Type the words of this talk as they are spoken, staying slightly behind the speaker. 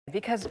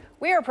Because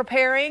we are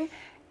preparing,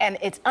 and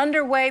it's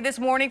underway this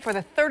morning for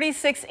the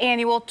 36th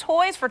annual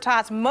Toys for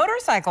Tots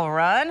Motorcycle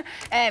Run.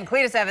 And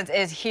Cletus Evans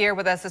is here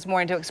with us this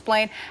morning to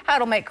explain how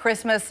it'll make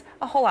Christmas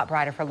a whole lot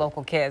brighter for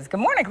local kids.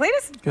 Good morning,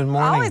 Cletus. Good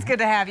morning. Always good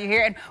to have you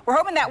here. And we're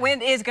hoping that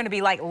wind is going to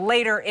be like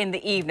later in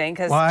the evening.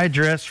 Well, I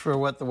dressed for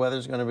what the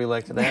weather's going to be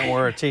like today. I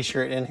wore a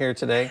t-shirt in here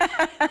today.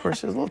 Of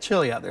course, it was a little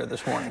chilly out there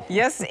this morning.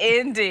 Yes,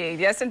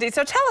 indeed. Yes, indeed.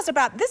 So tell us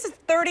about, this is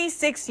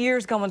 36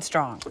 years going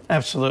strong.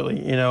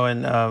 Absolutely. You know,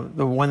 and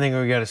the one thing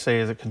we got to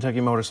say is the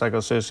Kentucky Motorcycle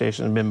Association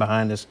has been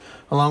behind us,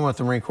 along with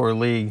the Marine Corps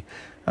League,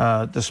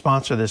 to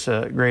sponsor this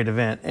great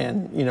event.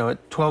 And, you know,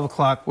 at 12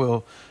 o'clock,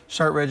 we'll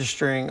start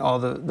registering all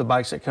the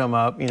bikes that come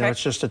up. You know,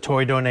 it's just a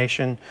toy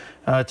donation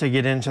to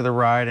get into the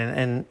ride.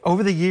 And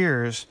over the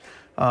years,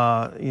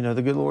 you know,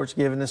 the good Lord's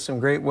given us some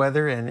great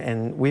weather,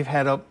 and we've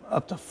had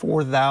up to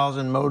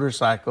 4,000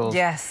 motorcycles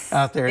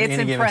out there at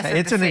any given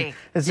time.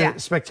 It's a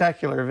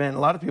spectacular event. A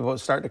lot of people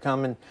start to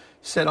come and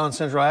sit on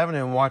Central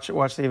Avenue and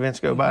watch the events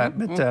go by.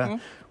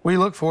 But we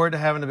look forward to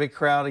having a big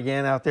crowd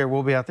again out there.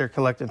 We'll be out there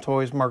collecting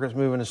toys. Margaret's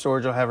moving to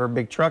storage. We'll have her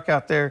big truck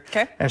out there,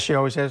 as she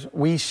always has.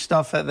 We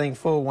stuffed that thing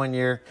full one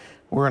year.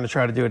 We're going to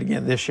try to do it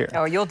again this year.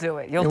 Oh, you'll do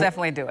it. You'll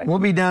definitely do it. We'll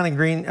be down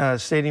in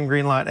Stadium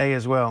Green Lot A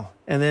as well.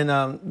 And then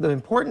the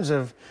importance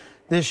of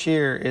this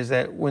year is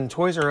that when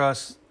Toys R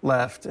Us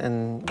left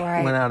and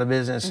went out of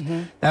business,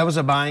 that was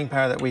a buying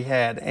power that we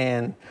had,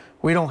 and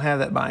we don't have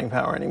that buying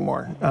power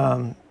anymore.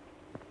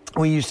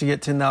 We used to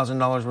get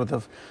 $10,000 worth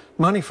of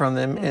money from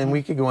them, and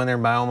we could go in there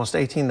and buy almost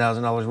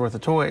 $18,000 worth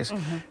of toys,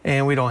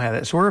 and we don't have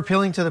that. So we're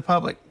appealing to the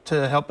public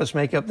to help us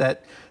make up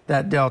that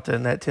delta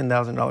and that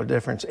 $10,000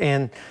 difference.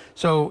 And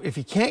so if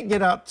you can't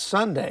get out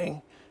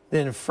Sunday,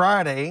 then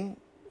Friday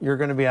you're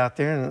going to be out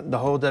there, and the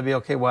whole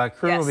WLKY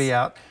crew will be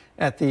out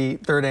at the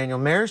 3rd Annual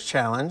Mayor's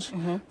Challenge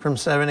from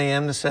 7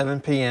 a.m. to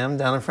 7 p.m.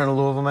 down in front of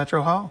Louisville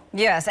Metro Hall.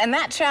 Yes, and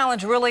that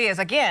challenge really is,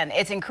 again,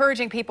 it's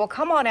encouraging people,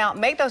 come on out,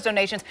 make those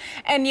donations.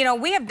 And, you know,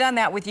 we have done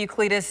that with you,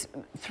 Cletus,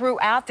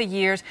 throughout the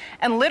years.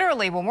 And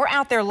literally, when we're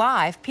out there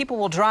live, people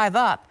will drive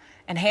up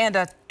and hand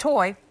a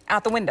toy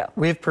out the window.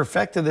 We've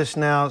perfected this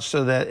now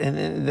so that,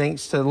 and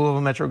thanks to the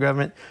Louisville Metro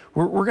government,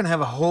 we're going to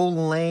have a whole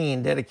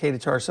lane dedicated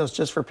to ourselves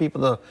just for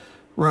people to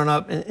run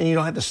up, and you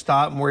don't have to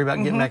stop and worry about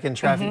getting back in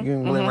traffic. You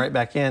can blend right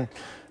back in.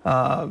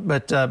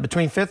 But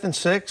between 5th and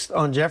 6th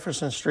on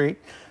Jefferson Street,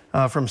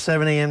 from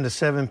 7 a.m. to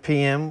 7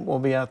 p.m., we'll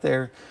be out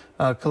there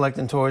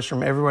collecting toys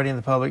from everybody in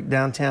the public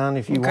downtown.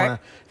 If you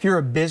want to, if you're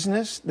a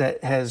business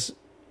that has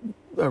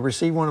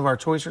received one of our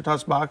Toys for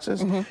Tots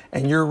boxes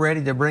and you're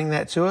ready to bring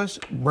that to us,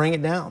 bring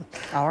it down.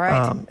 All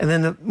right. And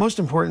then the most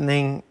important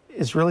thing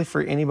is really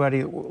for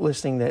anybody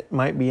listening that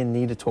might be in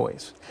need of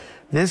toys.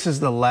 This is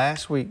the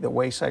last week that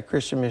Wayside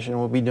Christian Mission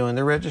will be doing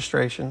their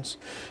registrations.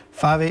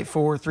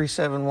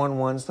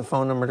 584-3711 is the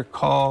phone number to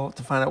call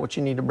to find out what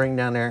you need to bring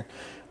down there.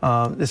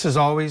 This is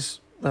always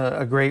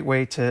a great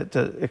way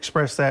to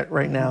express that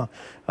right now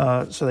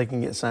so they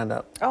can get signed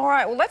up. All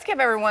right, well, let's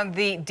give everyone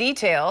the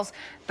details.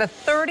 The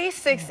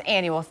 36th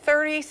annual,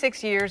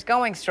 36 years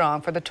going strong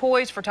for the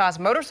Toys for Tots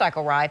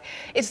motorcycle ride.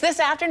 It's this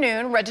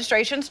afternoon.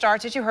 Registration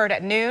starts, as you heard,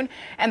 at noon,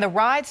 and the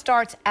ride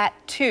starts at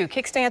 2.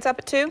 Kickstand's up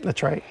at 2?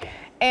 That's right.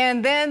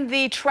 And then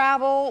the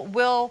travel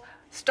will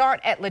start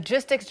at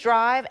Logistics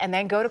Drive and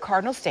then go to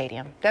Cardinal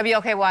Stadium.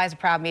 WLKY is a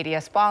proud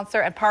media sponsor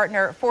and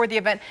partner for the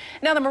event.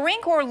 Now, the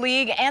Marine Corps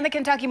League and the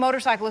Kentucky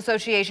Motorcycle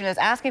Association is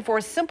asking for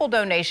a simple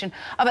donation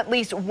of at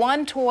least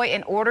one toy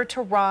in order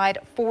to ride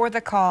for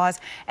the cause.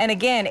 And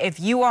again, if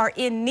you are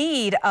in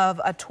need of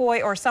a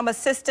toy or some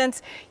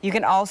assistance, you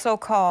can also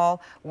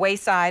call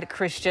Wayside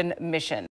Christian Mission.